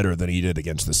lot better than he did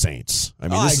against the Saints. I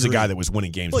mean, this is a guy that was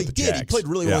winning games with the Jags. He played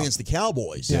really well against the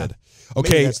Cowboys. Yeah. Maybe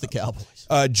Okay, that's the Cowboys.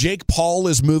 Jake Paul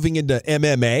is moving into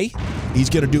MMA. He's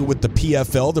going to do it with the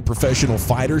PFL, the Professional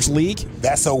Fighters League.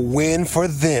 That's a win for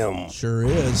them. Sure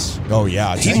is. Oh,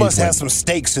 yeah. He must have some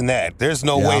stakes in that. There's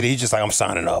no way that he's just like, I'm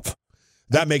signing up.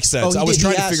 That makes sense. I was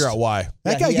trying to figure out why.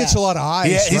 That guy gets a lot of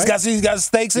eyes. Yeah, he's right? got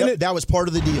stakes in it. That was part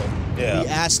of the deal. Yeah. He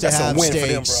asked to That's a have win stakes.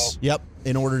 for them, bro. Yep,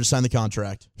 in order to sign the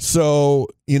contract. So,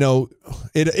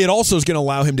 it also is going to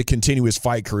allow him to continue his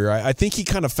fight career. I think he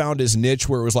kind of found his niche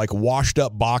where it was like washed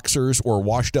up boxers or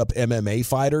washed up MMA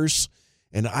fighters.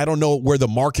 And I don't know where the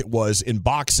market was in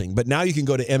boxing, but now you can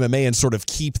go to MMA and sort of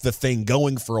keep the thing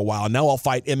going for a while. Now I'll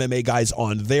fight MMA guys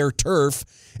on their turf,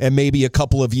 and maybe a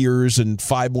couple of years and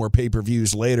 5 more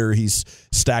pay-per-views later, he's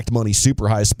stacked money super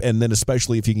high, and then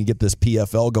especially if you can get this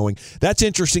PFL going. That's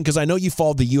interesting because I know you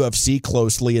followed the UFC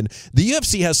closely, and the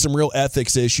UFC has some real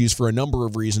ethics issues for a number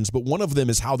of reasons, but one of them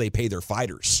is how they pay their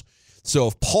fighters. So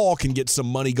if Paul can get some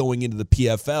money going into the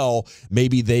PFL,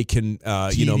 maybe they can,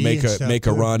 make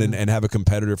a run and have a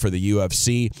competitor for the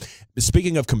UFC.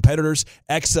 Speaking of competitors,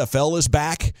 XFL is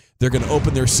back. They're going to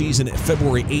open their season at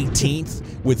February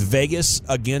 18th with Vegas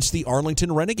against the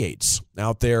Arlington Renegades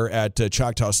out there at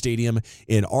Choctaw Stadium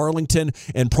in Arlington.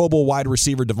 And Pro Bowl wide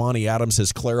receiver Devontae Adams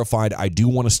has clarified, I do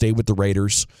want to stay with the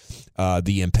Raiders.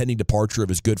 The impending departure of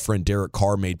his good friend Derek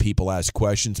Carr made people ask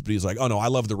questions, but he's like, oh, no, I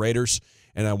love the Raiders.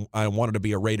 And I wanted to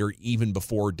be a Raider even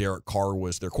before Derek Carr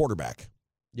was their quarterback.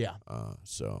 Yeah.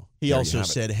 So he also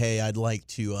said, hey, I'd like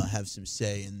to have some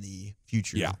say in the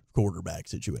future quarterback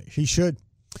situation. He should.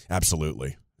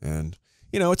 Absolutely. And,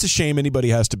 it's a shame anybody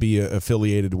has to be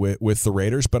affiliated with the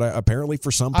Raiders, but apparently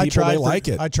for some people they like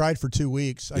it. I tried for 2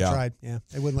 weeks. I tried. Yeah.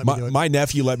 They wouldn't let me do it. My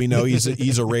nephew let me know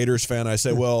he's a Raiders fan. I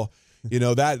said, well,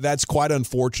 that's quite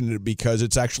unfortunate because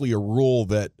it's actually a rule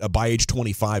that by age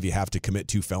 25 you have to commit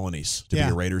 2 felonies to be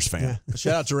a Raiders fan. Yeah.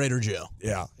 Shout out to Raider Joe.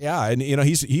 Yeah, and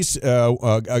he's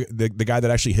the guy that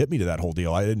actually hit me to that whole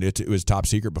deal. It was top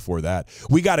secret before that.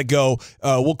 We got to go.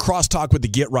 We'll cross-talk with the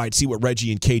Get Right, see what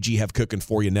Reggie and KG have cooking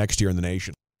for you next year in the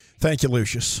nation. Thank you,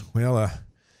 Lucius. Well,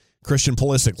 Christian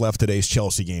Pulisic left today's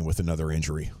Chelsea game with another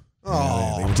injury. They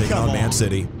were taking on Man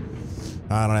City.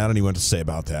 I don't even know what to say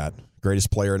about that.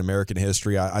 Greatest player in American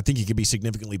history. I think he could be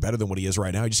significantly better than what he is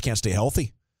right now. He just can't stay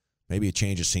healthy. maybe a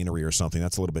change of scenery or something.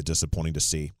 That's a little bit disappointing to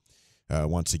see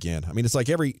once again. I mean, it's like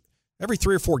every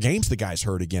 3 or 4 games the guy's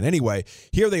hurt again. Anyway,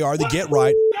 here they are, the Get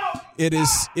Right. It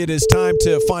is time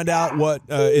to find out what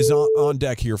is on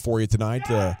deck here for you tonight.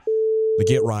 The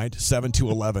Get Right, 7 to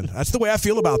 11. That's the way I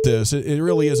feel about this. It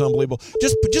really is unbelievable.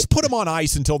 Just put him on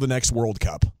ice until the next World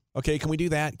Cup. Okay, can we do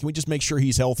that? Can we just make sure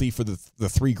he's healthy for the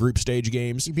 3 group stage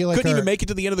games? Like Couldn't even make it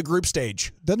to the end of the group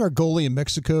stage. Doesn't our goalie in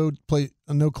Mexico play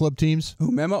on no club teams?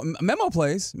 Who, Memo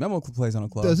plays. Memo plays on a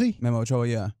club. Does he? Memo Ochoa,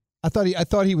 yeah. I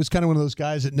thought he was kind of one of those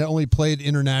guys that not only played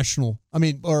international.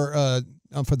 For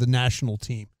the national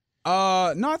team.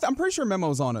 No, I'm pretty sure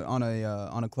Memo's on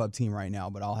a club team right now,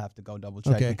 but I'll have to go double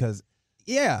check because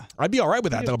I'd be all right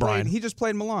with that though, Brian. He just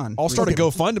played Milan. I'll start a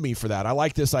GoFundMe for that. I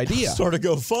like this idea. Start a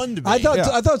GoFundMe.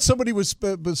 I thought somebody was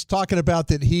talking about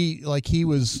that he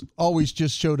was always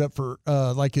just showed up for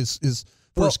his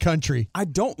first country.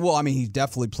 He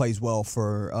definitely plays well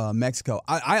for Mexico.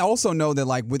 I also know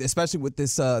that especially with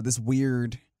this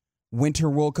weird Winter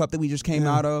World Cup that we just came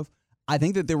out of, I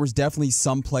think that there was definitely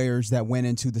some players that went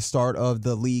into the start of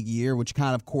the league year, which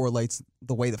kind of correlates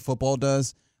the way that football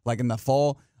does, like in the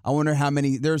fall. I wonder how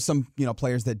many there's some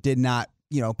players that did not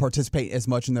participate as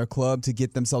much in their club to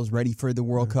get themselves ready for the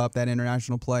World Cup, that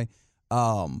international play.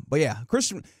 But yeah,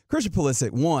 Christian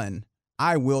Pulisic,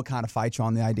 I will kind of fight you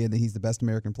on the idea that he's the best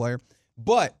American player,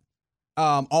 but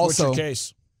also what's your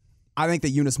case? I think that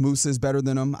Yunus Musa is better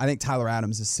than him. I think Tyler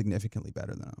Adams is significantly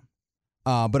better than him.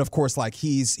 But of course,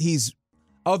 he's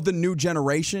of the new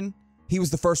generation. He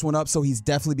was the first one up, so he's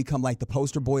definitely become the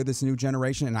poster boy of this new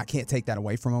generation, and I can't take that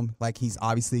away from him. He's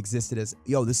obviously existed as,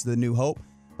 this is the new hope.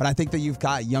 But I think that you've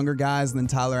got younger guys than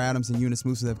Tyler Adams and Yunus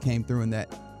Musa that came through and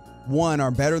that, 1,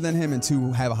 are better than him, and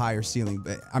 2, have a higher ceiling.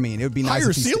 But, it would be nice.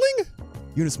 Higher ceiling?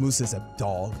 Yunus Musa is a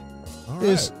dog. All right.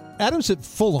 Is Adams at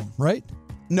Fulham, right?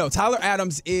 No, Tyler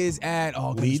Adams is at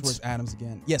Leeds. Where's Adams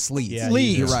again? Yes, Leeds. Yeah,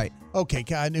 Leeds. You're right. Okay,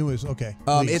 I knew it was okay.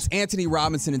 It's Anthony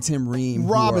Robinson and Tim Ream.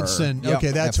 Robinson.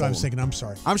 Okay, that's what I was thinking. I'm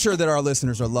sorry. I'm sure that our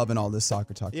listeners are loving all this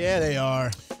soccer talk. Yeah, they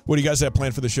are. What do you guys have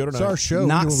planned for the show tonight? It's our show.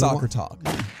 Not soccer talk.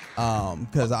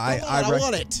 Because I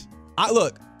want it.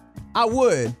 I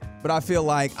would, but I feel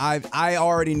like I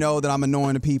already know that I'm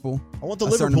annoying to people. I want the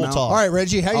Liverpool talk. All right,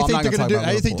 Reggie, how do you think they're going to do? How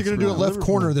do you think they're going to do at left Liverpool.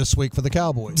 corner this week for the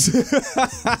Cowboys?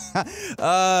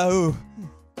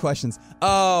 Questions.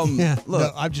 Look,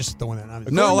 Look, I'm just throwing it.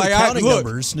 According to counting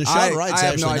numbers, Nashon Wright's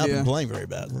actually not been playing very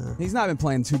bad. He's not been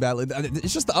playing too badly.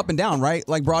 It's just the up and down, right?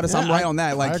 Broadus, I'm right on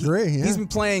that. I agree. He's been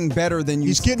playing better than you.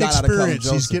 He's getting got out of Kelvin experience.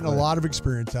 He's Joseph, getting a lot of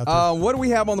experience out there. What do we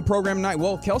have on the program tonight?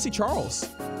 Well, Kelsey Charles.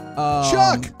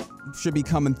 Chuck should be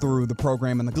coming through the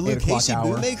program in the 8 o'clock Casey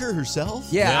hour. Bootmaker herself?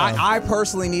 Yeah. I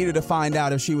personally needed to find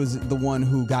out if she was the one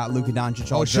who got Luka Doncic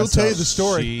all she'll dressed tell you up. the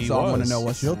story. I want to know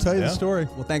what She'll tell you the story.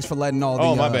 Well, thanks for letting all the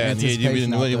Oh, my bad. You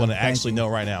anticipation out there. want to Thank actually you. know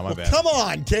right now. My bad. Come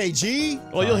on,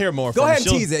 KG. Well, you'll hear more Go from ahead her.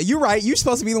 and tease it. You're right. You're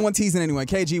supposed to be the one teasing anyway.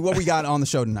 KG, what we got on the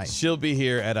show tonight? She'll be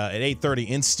here at 8:30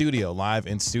 in studio, live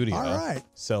in studio. All right.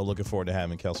 So looking forward to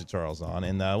having Kelsey Charles on.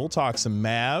 And we'll talk some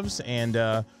Mavs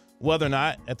and whether or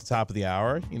not at the top of the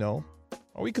hour,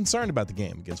 are we concerned about the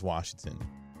game against Washington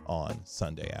on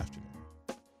Sunday afternoon?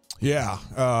 Yeah.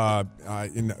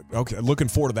 Okay. Looking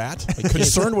forward to that.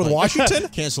 Concerned with Washington?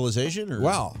 Cancellation? Or?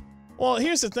 Wow. Well,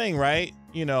 here's the thing, right?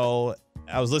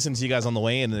 I was listening to you guys on the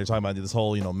way in, and they're talking about this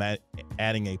whole,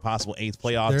 adding a possible 8th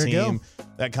playoff team,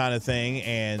 that kind of thing.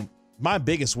 And my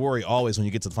biggest worry always when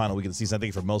you get to the final week of the season, I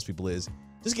think for most people, is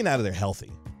just get out of there healthy.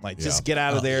 Just get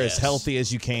out of there as healthy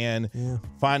as you can. Yeah.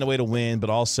 Find a way to win, but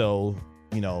also,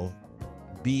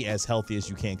 be as healthy as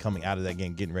you can coming out of that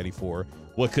game, getting ready for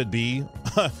what could be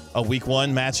a week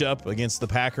 1 matchup against the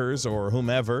Packers or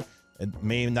whomever. It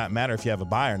may not matter if you have a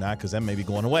bye or not, because that may be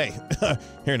going away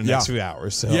here in the next few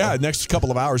hours. So. Yeah, next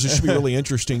couple of hours. It should be really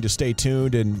interesting to stay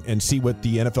tuned and see what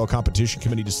the NFL Competition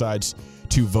Committee decides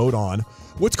to vote on.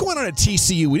 What's going on at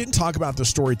TCU? We didn't talk about the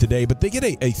story today, but they get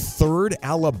a third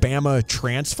Alabama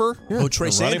transfer. Yeah. Oh,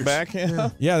 Trey Sanders.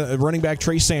 Running back, yeah, running back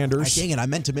Trey Sanders. Dang it, I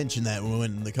meant to mention that when we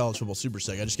went in the College Football Super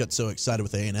Seg. I just got so excited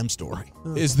with the A&M story.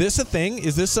 Is this a thing?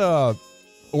 Is this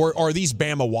or are these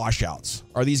Bama washouts?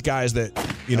 Are these guys that,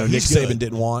 Nick Saban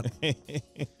didn't want?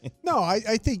 No,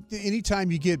 I think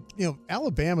anytime you get,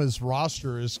 Alabama's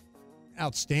roster is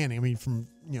outstanding. I mean, from,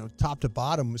 top to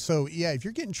bottom. So, yeah, if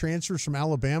you're getting transfers from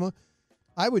Alabama,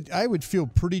 I would feel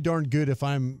pretty darn good if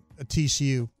I'm a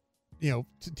TCU,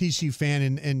 TCU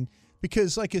fan. And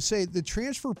because, like I say, the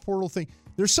transfer portal thing,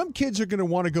 there's some kids that are going to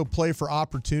want to go play for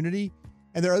opportunity,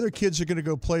 and there are other kids that are going to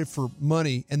go play for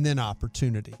money and then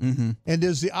opportunity. Mm-hmm. And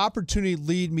does the opportunity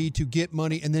lead me to get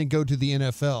money and then go to the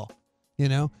NFL?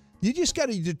 You just got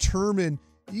to determine,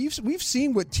 we've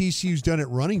seen what TCU's done at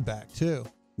running back too.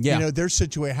 Yeah, their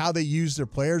situation, how they use their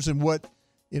players, and what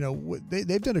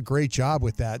they've done a great job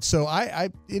with that. So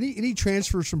any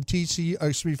transfers from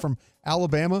from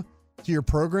Alabama to your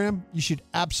program, you should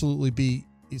absolutely be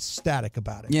ecstatic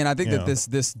about it. Yeah, and I think that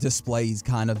this displays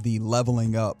kind of the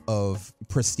leveling up of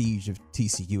prestige of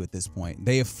TCU at this point.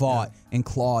 They have fought and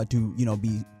clawed to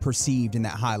be perceived in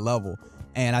that high level,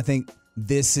 and I think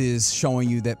this is showing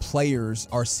you that players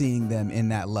are seeing them in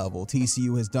that level.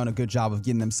 TCU has done a good job of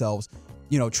getting themselves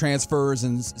transfers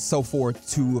and so forth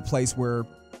to a place where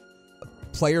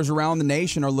players around the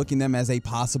nation are looking them as a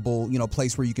possible,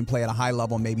 place where you can play at a high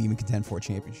level and maybe even contend for a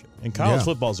championship. And college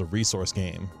football is a resource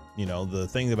game. The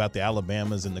thing about the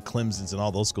Alabamas and the Clemsons and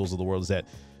all those schools of the world is that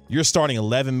your starting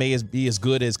 11 may be as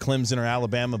good as Clemson or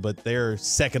Alabama, but their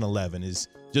second 11 is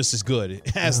just as good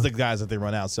as the guys that they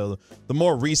run out. So the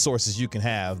more resources you can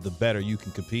have, the better you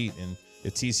can compete. And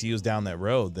if TCU is down that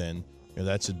road, then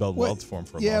that should bode well for them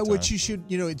for a long time. Yeah, what you should,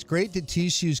 it's great that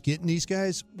TCU's getting these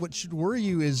guys. What should worry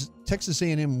you is Texas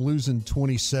A&M losing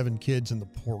 27 kids in the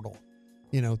portal.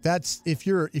 That's if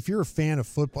you're a fan of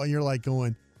football, you're like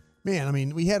going, man, I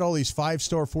mean, we had all these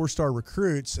 5-star, 4-star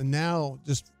recruits, and now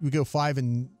we go 5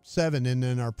 and 7, and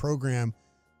then our program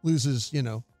loses,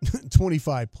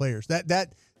 25 players.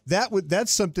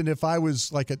 That's something. If I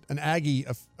was like an Aggie,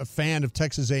 a fan of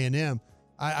Texas A&M,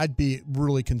 I'd be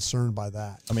really concerned by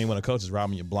that. I mean, when a coach is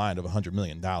robbing you blind of $100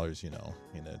 million,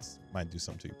 it might do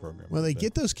something to your program. Well, they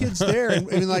get those kids there, and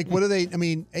what are they? I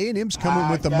mean, A&M's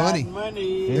coming with the money.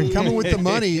 They're coming with the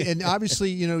money, and obviously,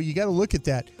 you got to look at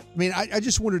that. I mean, I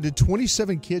just wondered, did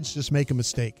 27 kids just make a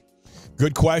mistake?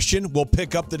 Good question. We'll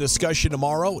pick up the discussion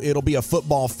tomorrow. It'll be a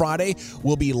Football Friday.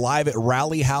 We'll be live at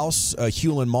Rally House, a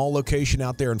Hewlin Mall location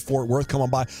out there in Fort Worth. Come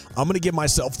on by. I'm going to give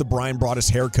myself the Brian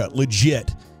Broaddus haircut,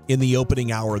 legit, in the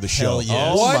opening hour of the show. Hell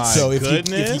yes. What? So if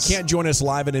you can't join us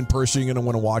live and in person, you're going to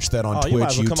want to watch that on Twitch,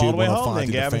 YouTube,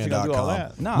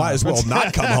 105thefan.com. Might as well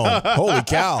not come home. Holy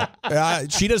cow.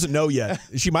 She doesn't know yet.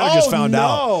 She might have just found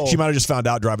out. She might have just found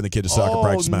out driving the kid to soccer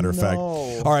practice, matter of fact.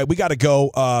 All right, we got to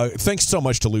go. Thanks so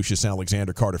much to Lucius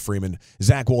Alexander, Carter Freeman,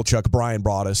 Zach Wolchuk, Brian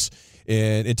Broaddus.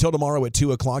 And until tomorrow at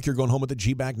 2 o'clock, you're going home with the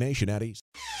G-Bag Nation at East.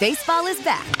 Baseball is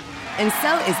back, and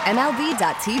so is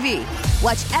MLB.tv.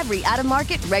 Watch every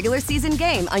out-of-market regular season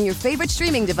game on your favorite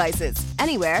streaming devices,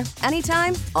 anywhere,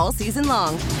 anytime, all season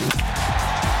long.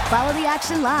 Follow the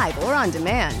action live or on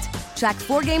demand. Track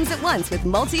 4 games at once with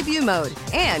multi-view mode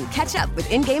and catch up with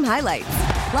in-game highlights.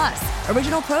 Plus,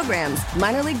 original programs,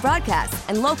 minor league broadcasts,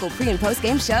 and local pre- and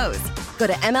post-game shows. Go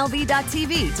to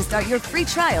MLB.tv to start your free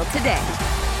trial today.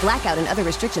 Blackout and other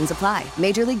restrictions apply.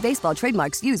 Major League Baseball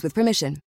trademarks used with permission.